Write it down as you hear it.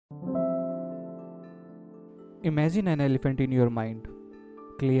Imagine an elephant in your mind.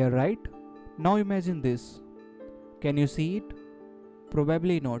 Clear, right? Now imagine this. Can you see it?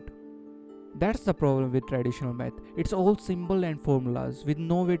 Probably not. That's the problem with traditional math. It's all symbol and formulas with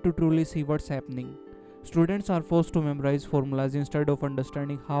no way to truly see what's happening. Students are forced to memorize formulas instead of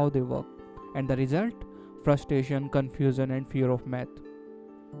understanding how they work. And the result? Frustration, confusion, and fear of math.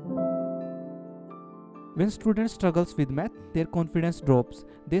 When students struggles with math, their confidence drops.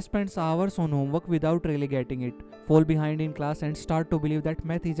 They spend hours on homework without really getting it, fall behind in class and start to believe that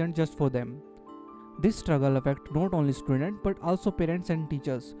math isn't just for them. This struggle affects not only students but also parents and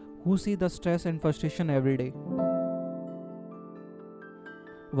teachers who see the stress and frustration every day.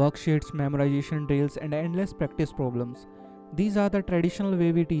 Worksheets, memorization drills and endless practice problems. These are the traditional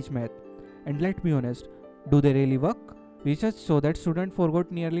way we teach math. And let's be honest, do they really work? Research shows that students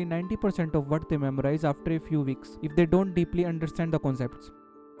forgot nearly 90% of what they memorize after a few weeks if they don't deeply understand the concepts.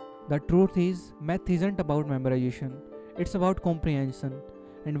 The truth is, math isn't about memorization, it's about comprehension.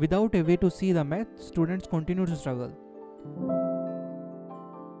 And without a way to see the math, students continue to struggle.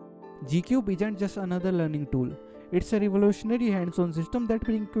 Zcube isn't just another learning tool, it's a revolutionary hands-on system that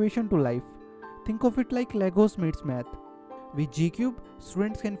brings equation to life. Think of it like Legos meets math. With Zcube,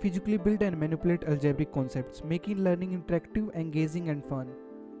 students can physically build and manipulate algebraic concepts, making learning interactive, engaging and fun.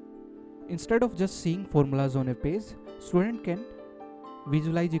 Instead of just seeing formulas on a page, students can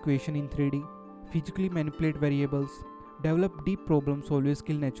visualize equation in 3D, physically manipulate variables, develop deep problem-solving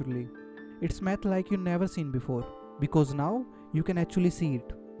skill naturally. It's math like you've never seen before, because now you can actually see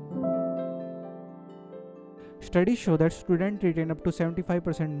it. Studies show that students retain up to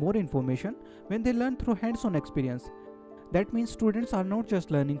 75% more information when they learn through hands-on experience. That means students are not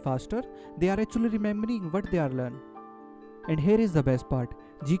just learning faster, they are actually remembering what they are learned. And here is the best part,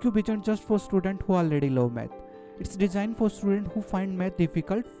 Zcube isn't just for students who already love math. It's designed for students who find math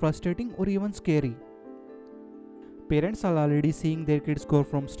difficult, frustrating or even scary. Parents are already seeing their kids go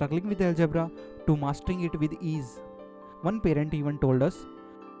from struggling with algebra to mastering it with ease. One parent even told us,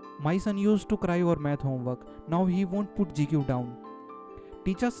 "My son used to cry over math homework, now he won't put Zcube down."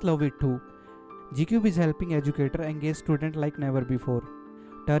 Teachers love it too. Zcube is helping educators engage students like never before,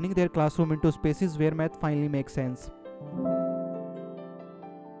 turning their classroom into spaces where math finally makes sense.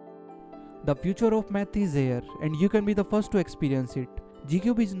 The future of math is here and you can be the first to experience it.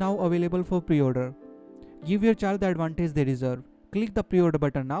 Zcube is now available for pre-order. Give your child the advantage they deserve. Click the pre-order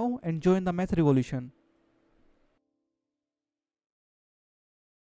button now and join the math revolution.